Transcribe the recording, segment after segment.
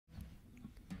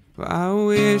I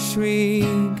wish we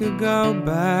could go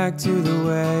back to the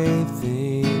way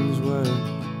things were.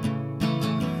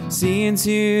 See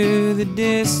into the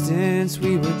distance,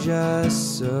 we were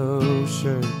just so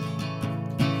sure.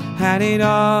 Had it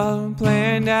all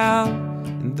planned out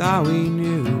and thought we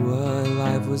knew what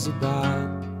life was about.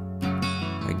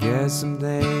 I guess some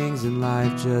things in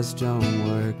life just don't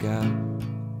work out.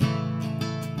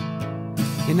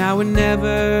 And I would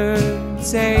never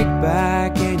take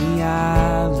back any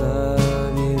I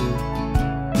love you,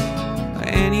 or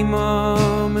any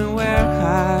moment where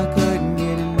I couldn't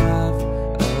get enough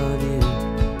of you.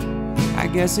 I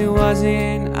guess it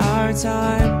wasn't our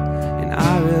time, and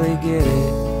I really get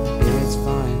it, it's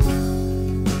fine.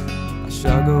 I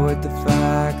struggle with the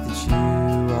fact that you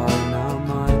are not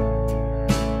mine,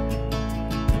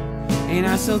 and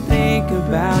I still think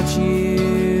about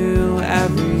you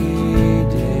every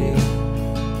day.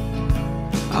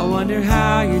 I wonder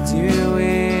how you're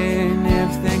doing,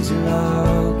 if things are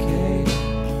okay.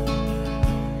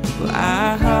 Well,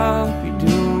 I hope you're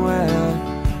doing well.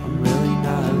 I'm really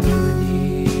not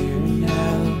living here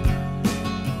now.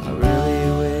 I really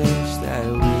wish that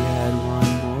we had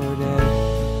one more day.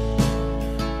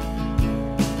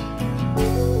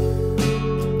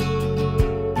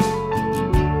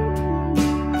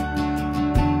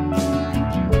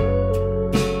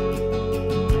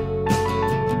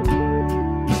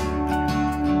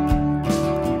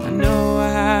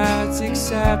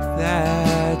 Accept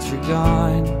that you're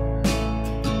gone,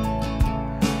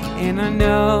 and I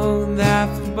know that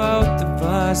for both of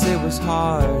us it was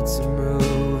hard to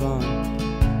move on.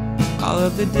 All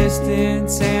of the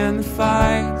distance and the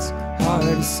fights, hard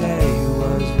to say who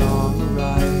was wrong or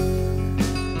right.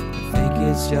 I think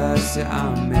it's just that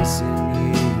I'm missing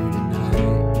you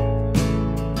tonight,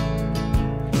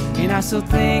 and I still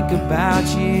think about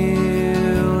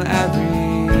you every.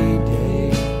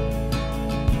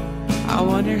 I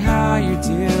wonder how you're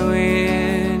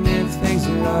doing, if things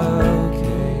are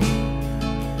okay.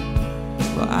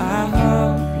 Well, I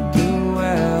hope you're doing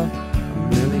well. I'm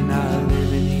really not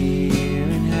living here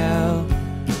in hell.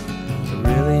 I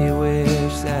really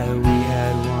wish that we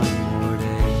had one more day.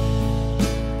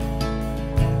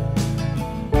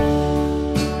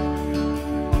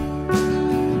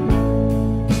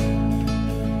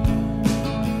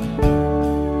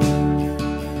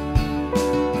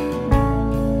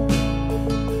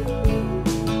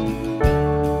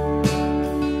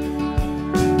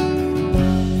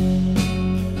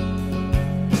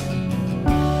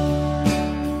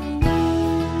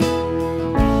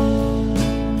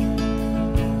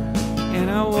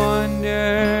 I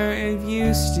wonder if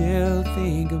you still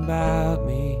think about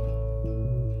me,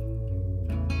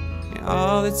 and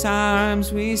all the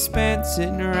times we spent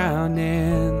sitting around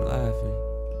and laughing.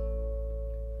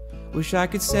 Wish I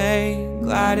could say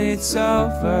glad it's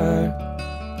over,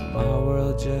 but my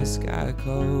world just got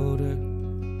colder.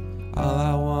 All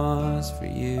I want's for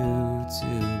you to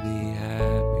be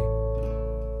happy,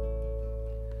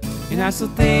 and I still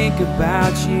think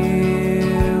about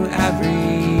you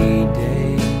every day.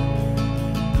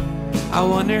 I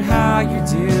wonder how you're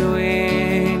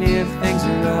doing, if things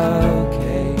are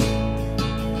okay.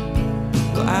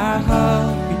 Well, I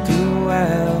hope